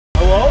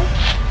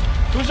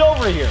Who's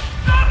over here?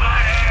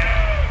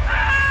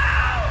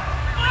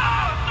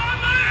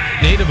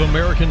 Native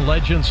American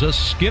legend says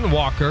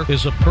Skinwalker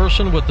is a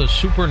person with a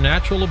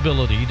supernatural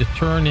ability to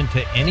turn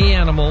into any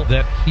animal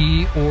that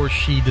he or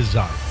she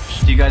desires.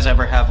 Do you guys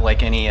ever have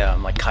like any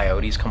like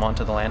coyotes come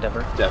onto the land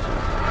ever?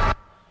 Definitely.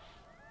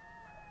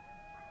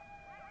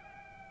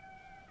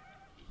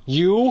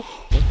 You?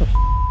 What the f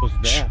was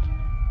that?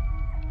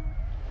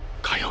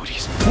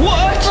 Coyotes.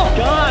 What?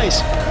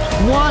 Guys,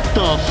 what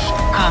the f?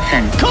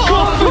 Coffin.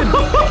 Coffin!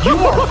 You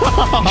are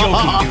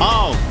joking,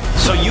 dude.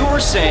 So you were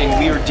saying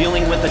we are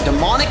dealing with a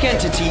demonic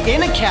entity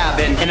in a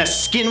cabin and a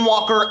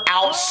skinwalker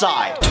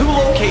outside. 2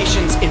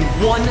 locations in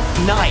one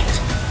night.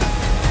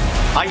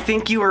 I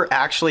think you were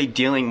actually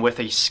dealing with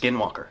a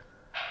skinwalker.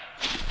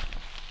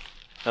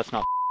 That's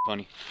not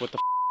funny. What the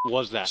f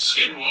was that?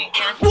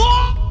 Skinwalker.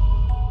 What?